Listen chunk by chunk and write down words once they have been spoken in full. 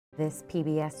This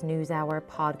PBS NewsHour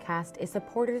podcast is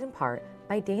supported in part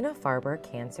by Dana-Farber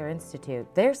Cancer Institute.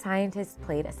 Their scientists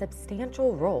played a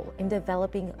substantial role in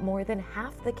developing more than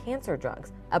half the cancer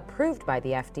drugs approved by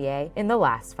the FDA in the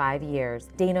last 5 years.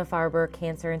 Dana-Farber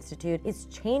Cancer Institute is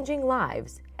changing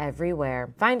lives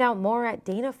everywhere. Find out more at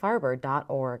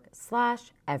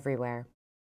danafarber.org/everywhere.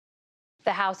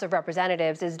 The House of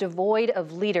Representatives is devoid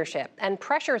of leadership, and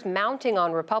pressures mounting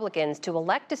on Republicans to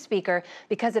elect a speaker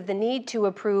because of the need to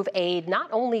approve aid not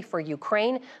only for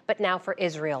Ukraine, but now for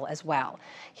Israel as well.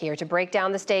 Here to break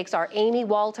down the stakes are Amy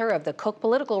Walter of the Cook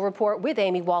Political Report with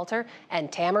Amy Walter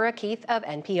and Tamara Keith of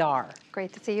NPR.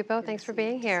 Great to see you both. Thanks for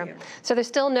being here. So there's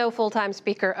still no full-time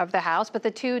Speaker of the House, but the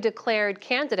two declared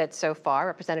candidates so far,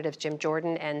 Representatives Jim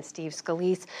Jordan and Steve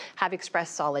Scalise, have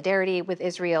expressed solidarity with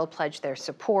Israel, pledged their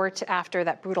support after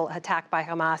that brutal attack by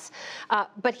Hamas.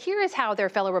 But here is how their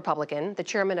fellow Republican, the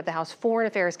chairman of the House Foreign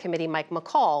Affairs Committee, Mike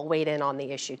McCall, weighed in on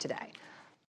the issue today.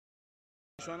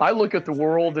 I look at the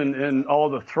world and all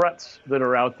the threats that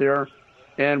are out there,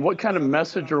 and what kind of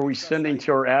message are we sending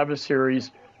to our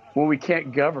adversaries when we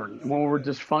can't govern, when we're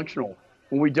dysfunctional,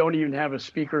 when we don't even have a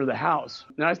Speaker of the House?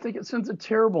 And I think it sends a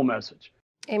terrible message.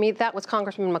 Amy, that was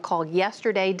Congressman McCall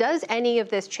yesterday. Does any of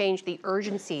this change the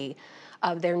urgency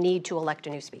of their need to elect a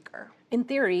new Speaker? In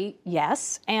theory,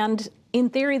 yes. And in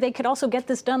theory, they could also get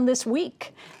this done this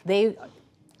week. They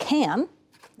can,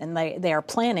 and they are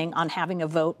planning on having a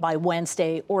vote by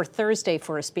Wednesday or Thursday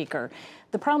for a Speaker.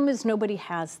 The problem is nobody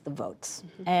has the votes.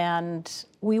 Mm-hmm. And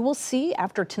we will see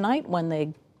after tonight when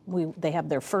they have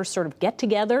their first sort of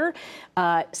get-together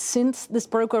since this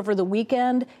broke over the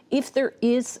weekend, if there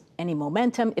is any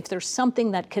momentum, if there's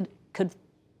something that could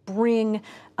bring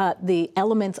the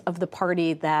elements of the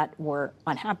party that were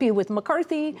unhappy with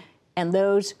McCarthy and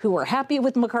those who were happy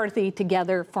with McCarthy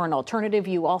together for an alternative.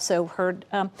 You also heard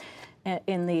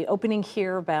in the opening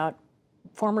here about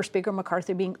former Speaker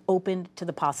McCarthy being open to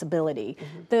the possibility.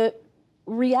 Mm-hmm. The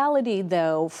reality,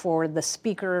 though, for the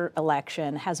Speaker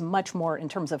election has much more in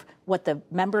terms of what the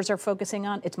members are focusing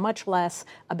on. It's much less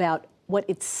about what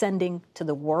it's sending to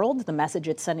the world, the message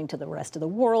it's sending to the rest of the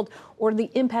world, or the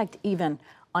impact even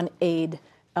on aid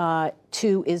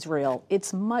to Israel.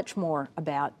 It's much more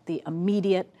about the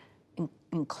immediate,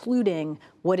 including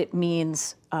what it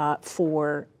means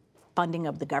for funding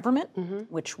of the government, mm-hmm.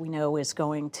 which we know is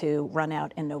going to run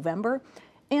out in November,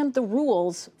 and the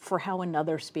rules for how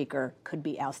another speaker could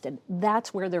be ousted.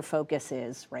 That's where their focus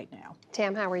is right now.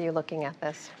 Tam, how are you looking at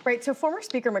this? Right, so former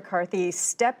Speaker McCarthy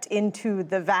stepped into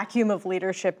the vacuum of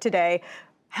leadership today,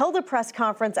 held a press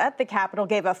conference at the Capitol,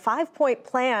 gave a 5-point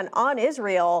plan on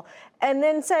Israel, and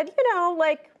then said,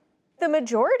 the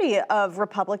majority of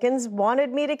Republicans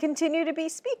wanted me to continue to be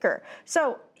Speaker.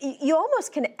 So you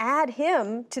almost can add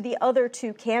him to the other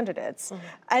two candidates. Mm-hmm.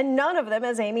 And none of them,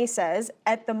 as Amy says,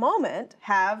 at the moment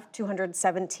have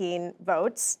 217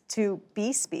 votes to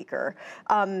be Speaker.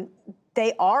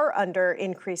 They are under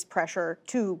increased pressure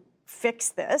to fix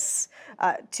this,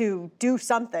 to do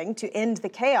something to end the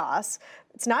chaos.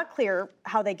 It's not clear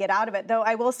how they get out of it, though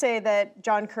I will say that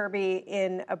John Kirby,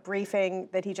 in a briefing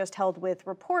that he just held with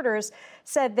reporters,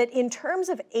 said that in terms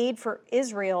of aid for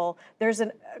Israel, there's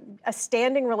a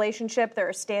standing relationship, there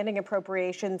are standing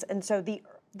appropriations, and so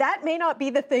that may not be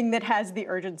the thing that has the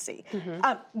urgency.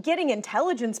 Mm-hmm. Getting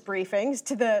intelligence briefings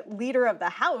to the leader of the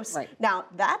House, right. Now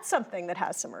that's something that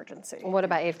has some urgency. What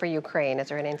about aid for Ukraine? Is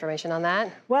there any information on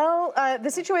that? Well, the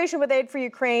situation with aid for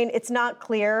Ukraine, it's not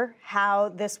clear how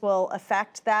this will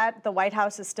affect that. The White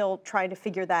House is still trying to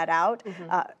figure that out.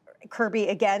 Mm-hmm. Kirby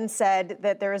again said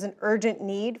that there is an urgent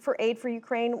need for aid for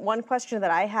Ukraine. One question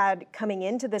that I had coming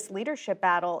into this leadership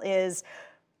battle is,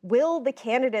 will the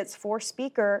candidates for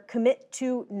Speaker commit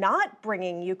to not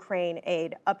bringing Ukraine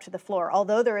aid up to the floor?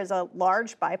 Although there is a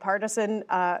large bipartisan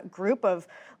group of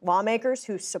lawmakers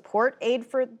who support aid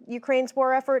for Ukraine's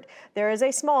war effort, there is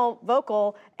a small,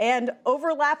 vocal, and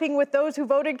overlapping with those who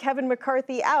voted Kevin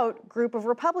McCarthy out group of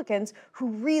Republicans who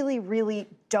really, really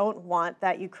don't want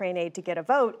that Ukraine aid to get a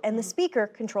vote, and the Speaker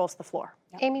controls the floor.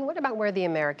 Amy, what about where the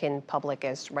American public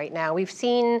is right now? We've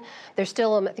seen there's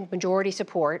still, I think, majority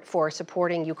support for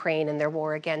supporting Ukraine in their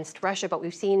war against Russia, but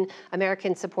we've seen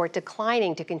American support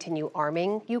declining to continue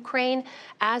arming Ukraine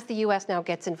as the U.S. now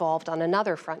gets involved on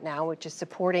another front now, which is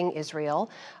supporting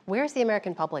Israel. Where's the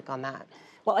American public on that?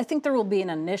 Well, I think there will be an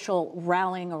initial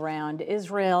rallying around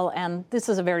Israel, and this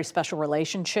is a very special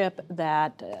relationship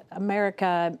that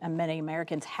America and many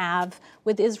Americans have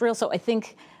with Israel. So I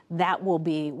think that will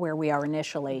be where we are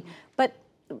initially. But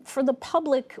for the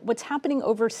public, what's happening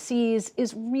overseas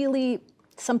is really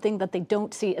something that they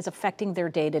don't see as affecting their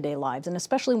day-to-day lives. And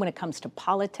especially when it comes to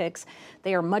politics,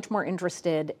 they are much more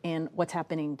interested in what's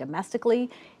happening domestically.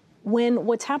 When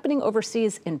what's happening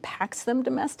overseas impacts them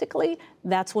domestically,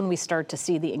 that's when we start to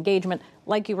see the engagement,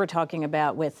 like you were talking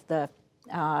about with the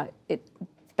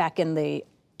back in the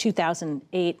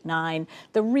 2008-9,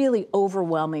 the really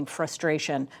overwhelming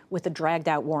frustration with the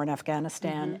dragged-out war in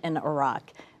Afghanistan and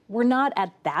Iraq. We're not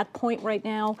at that point right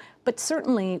now, but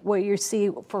certainly what you see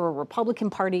for a Republican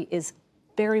Party is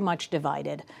very much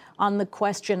divided on the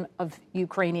question of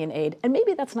Ukrainian aid. And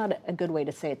maybe that's not a good way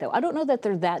to say it, though. I don't know that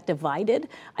they're that divided.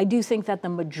 I do think that the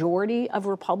majority of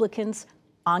Republicans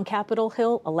on Capitol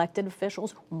Hill, elected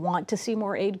officials, want to see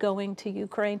more aid going to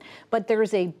Ukraine. But there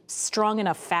is a strong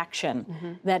enough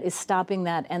faction that is stopping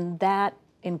that, and that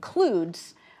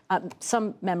includes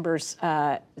some members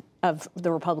of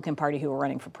the Republican Party who are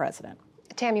running for president.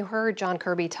 Tam, you heard John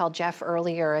Kirby tell Jeff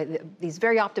earlier, he's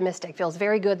very optimistic, feels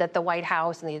very good that the White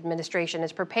House and the administration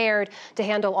is prepared to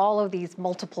handle all of these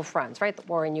multiple fronts, right? The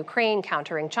war in Ukraine,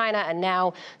 countering China, and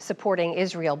now supporting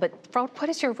Israel. But what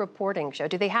does your reporting show?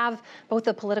 Do they have both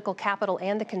the political capital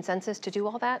and the consensus to do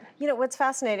all that? You know, what's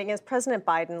fascinating is President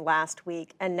Biden last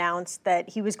week announced that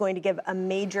he was going to give a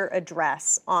major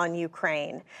address on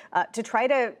Ukraine to try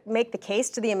to make the case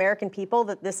to the American people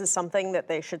that this is something that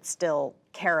they should still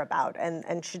care about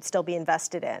and should still be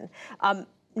invested in.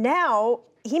 Now,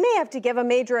 he may have to give a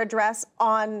major address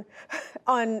on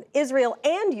Israel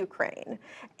and Ukraine.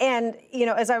 And, you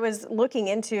know, as I was looking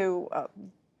into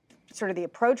sort of the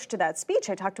approach to that speech,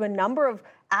 I talked to a number of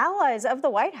allies of the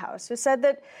White House who said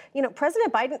that, you know,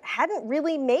 President Biden hadn't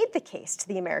really made the case to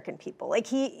the American people. Like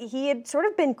he had sort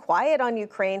of been quiet on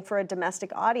Ukraine for a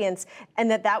domestic audience, and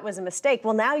that was a mistake.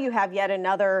 Well, now you have yet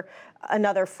another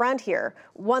front here.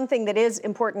 One thing that is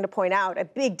important to point out, a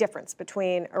big difference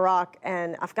between Iraq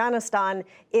and Afghanistan,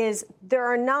 is there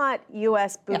are not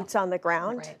U.S. boots on the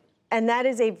ground. Right. And that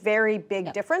is a very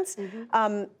big difference,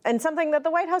 and something that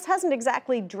the White House hasn't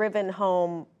exactly driven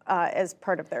home as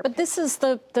part of their. But this is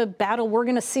the battle. We're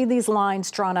going to see these lines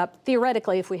drawn up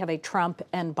theoretically if we have a Trump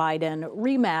and Biden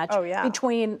rematch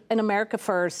between an America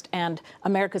first and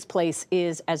America's place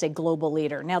is as a global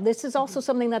leader. Now, this is also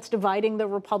something that's dividing the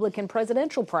Republican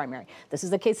presidential primary. This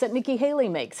is the case that Nikki Haley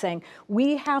makes, saying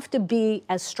we have to be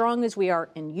as strong as we are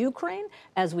in Ukraine,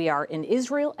 as we are in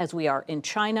Israel, as we are in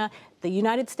China. The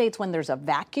United States, when there's a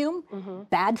vacuum,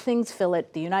 bad things fill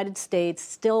it. The United States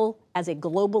still, as a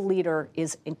global leader,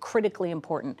 is critically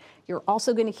important. You're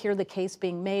also going to hear the case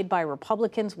being made by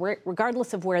Republicans,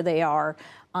 regardless of where they are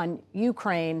on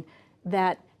Ukraine,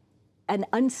 that an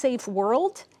unsafe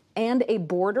world and a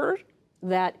border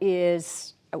that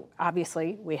is,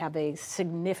 obviously, we have a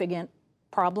significant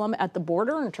problem at the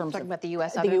border in terms of about the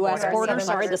U.S. border,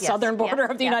 the southern border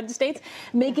of the United States,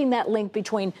 making that link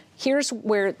between here's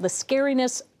where the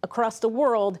scariness across the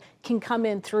world can come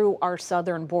in through our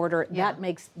southern border. That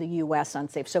makes the U.S.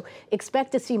 unsafe. So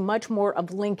expect to see much more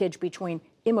of linkage between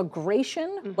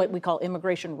immigration, what we call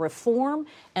immigration reform,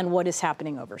 and what is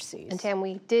happening overseas. And Tam,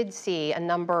 we did see a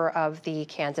number of the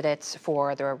candidates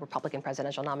for the Republican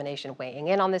presidential nomination weighing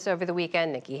in on this over the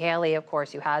weekend. Nikki Haley, of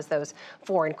course, who has those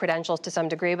foreign credentials to some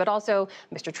degree, but also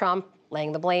Mr. Trump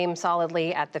laying the blame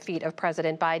solidly at the feet of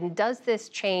President Biden. Does this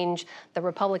change the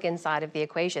Republican side of the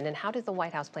equation, and how does the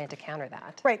White House plan to counter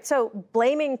that? Right, so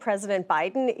blaming President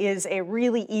Biden is a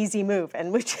really easy move,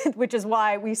 and which is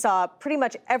why we saw pretty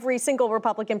much every single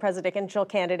Republican presidential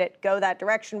candidate go that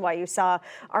direction, why you saw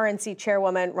RNC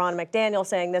chairwoman Ronna McDaniel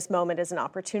saying this moment is an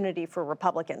opportunity for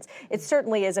Republicans. It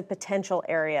certainly is a potential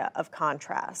area of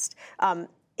contrast.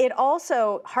 It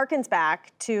also harkens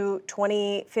back to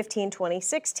 2015,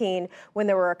 2016, when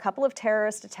there were a couple of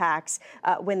terrorist attacks,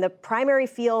 when the primary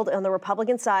field on the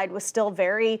Republican side was still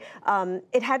very,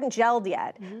 it hadn't gelled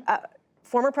yet.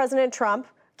 Former President Trump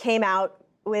came out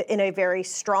in a very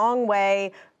strong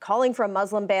way, calling for a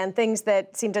Muslim ban, things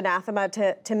that seemed anathema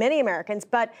to many Americans,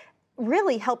 but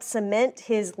really helped cement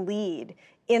his lead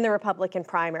in the Republican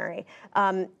primary.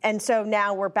 And so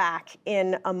now we're back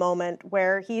in a moment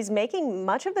where he's making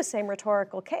much of the same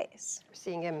rhetorical case. We're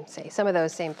seeing him say some of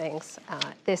those same things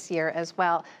this year as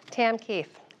well. Tam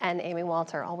Keefe and Amy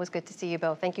Walter, always good to see you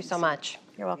both. Thank you so much.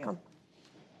 You're welcome.